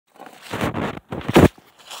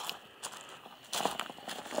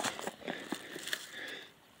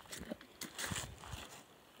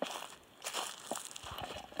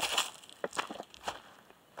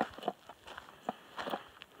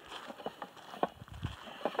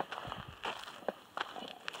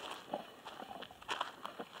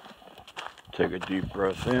Take a deep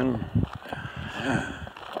breath in.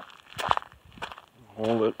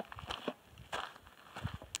 Hold it.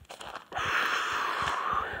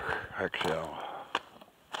 Exhale.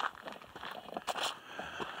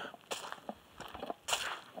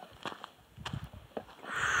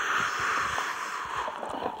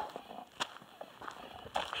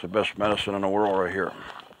 It's the best medicine in the world right here.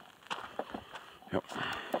 Yep.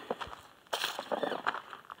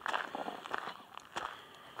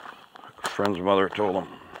 A friend's mother told him,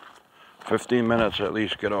 15 minutes at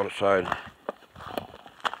least, get outside.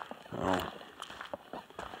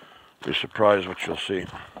 Be surprised what you'll see.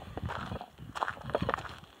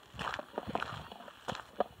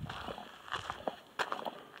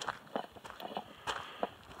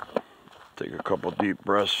 Take a couple deep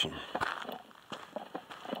breaths and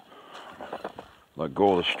let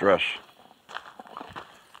go of the stress.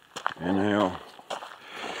 Inhale.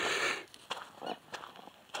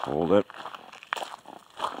 Hold it.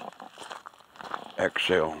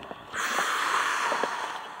 Exhale.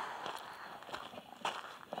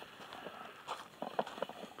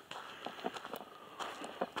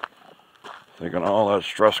 Taking all that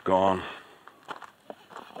stress gone.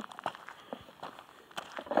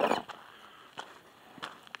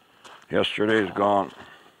 Yesterday's gone.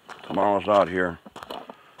 Tomorrow's not here.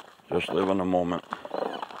 Just live in the moment.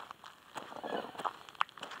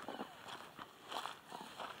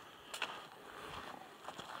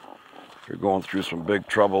 If you're going through some big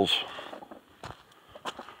troubles,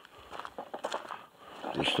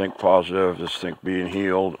 just think positive. Just think being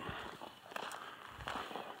healed.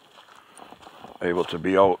 Able to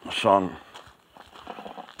be out in the sun,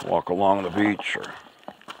 walk along the beach or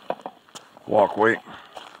walkway.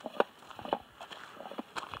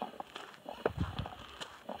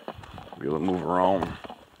 Be able to move around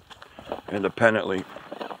independently,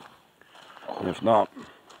 and if not,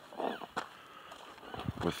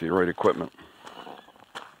 with the right equipment.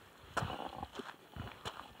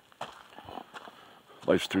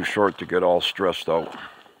 Life's too short to get all stressed out.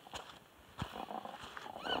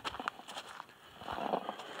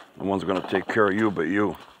 No one's going to take care of you but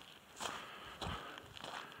you.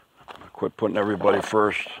 Quit putting everybody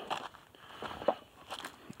first.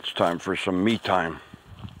 It's time for some me time,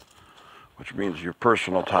 which means your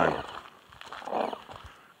personal time.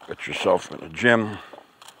 Get yourself in the gym.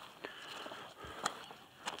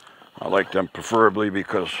 I like them preferably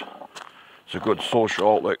because it's a good social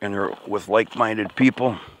outlet and you're with like-minded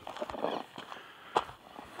people.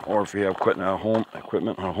 Or if you have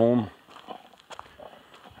equipment at home,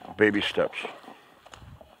 baby steps.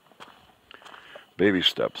 Baby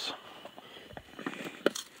steps.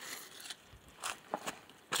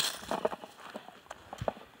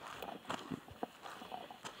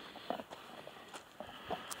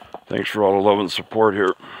 Thanks for all the love and support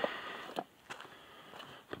here.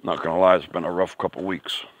 Not gonna lie, it's been a rough couple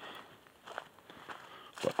weeks.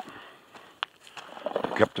 But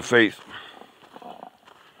I kept the faith.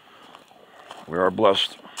 We are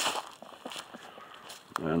blessed.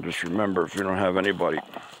 And just remember, if you don't have anybody,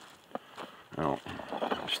 you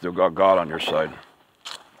still got God on your side.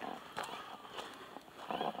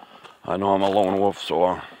 I know I'm a lone wolf,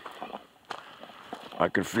 so I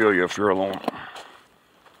can feel you if you're alone.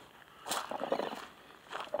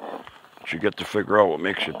 But you get to figure out what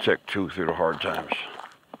makes you tick too through the hard times.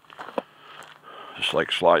 Just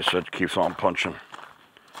like Sly said, keeps on punching.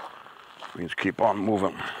 Means keep on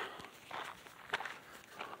moving.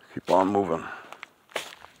 Keep on moving.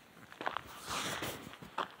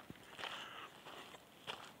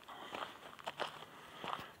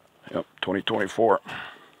 Yep, 2024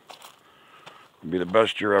 will be the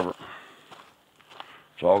best year ever.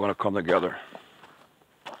 It's all going to come together.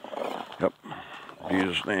 Yep. In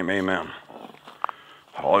Jesus' name, amen.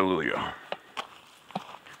 Hallelujah.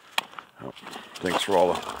 Yep. Thanks for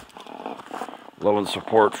all the love and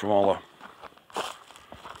support from all the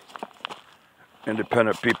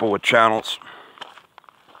independent people with channels.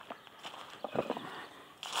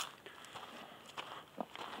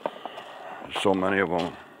 There's so many of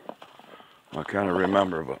them. I can't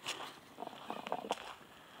remember, but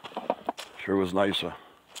sure was nice. A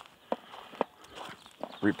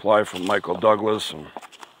reply from Michael Douglas and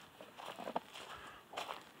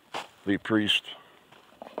Lee Priest,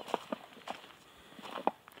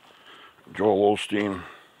 Joel Osteen,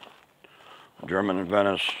 German in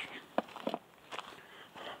Venice,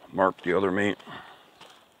 Mark the other mate.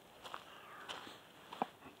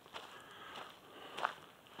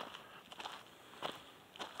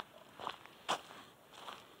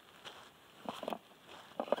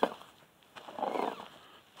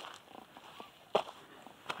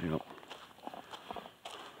 Yep.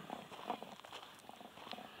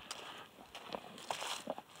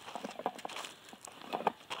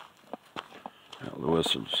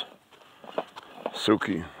 this is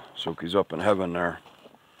Suki. Suki's up in heaven there,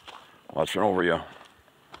 watching over you.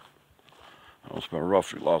 Oh, it's been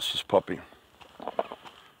rough. We lost this puppy.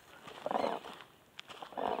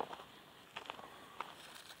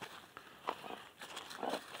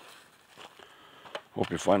 Hope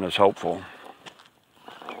you find this helpful.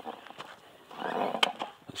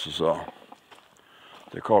 This is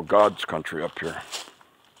they call God's country up here.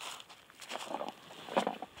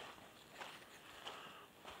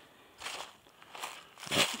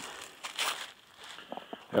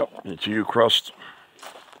 Yep, and to you, Crust,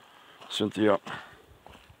 Cynthia,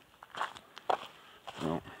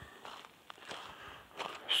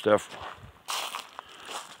 Steph,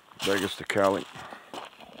 Vegas to Cali,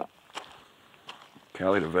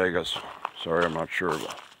 Cali to Vegas. Sorry, I'm not sure,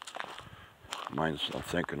 but mine's not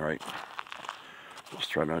thinking right.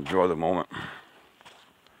 Just trying to enjoy the moment.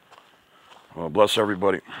 Well, bless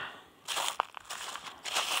everybody.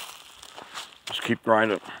 Just keep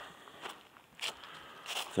grinding.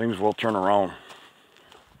 Things will turn around.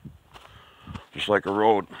 Just like a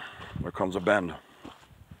road, there comes a bend.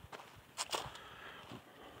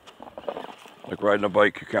 Like riding a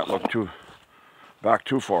bike, you can't look back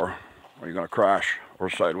too far, or you're gonna crash, or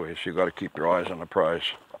sideways. You gotta keep your eyes on the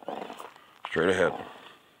prize. Straight ahead.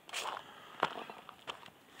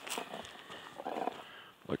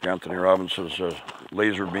 Like Anthony Robbins says,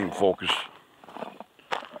 laser beam focus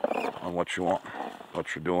on what you want,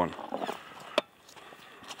 what you're doing.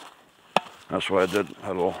 That's what I did.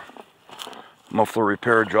 Had a little muffler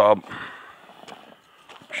repair job,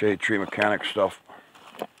 shade tree mechanic stuff.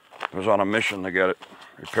 I was on a mission to get it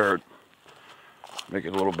repaired, make it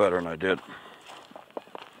a little better, and I did.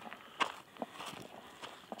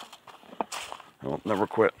 Well, never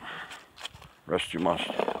quit. Rest you must.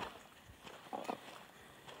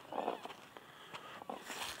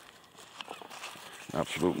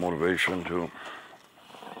 Absolute motivation to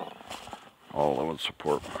all love and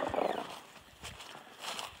support.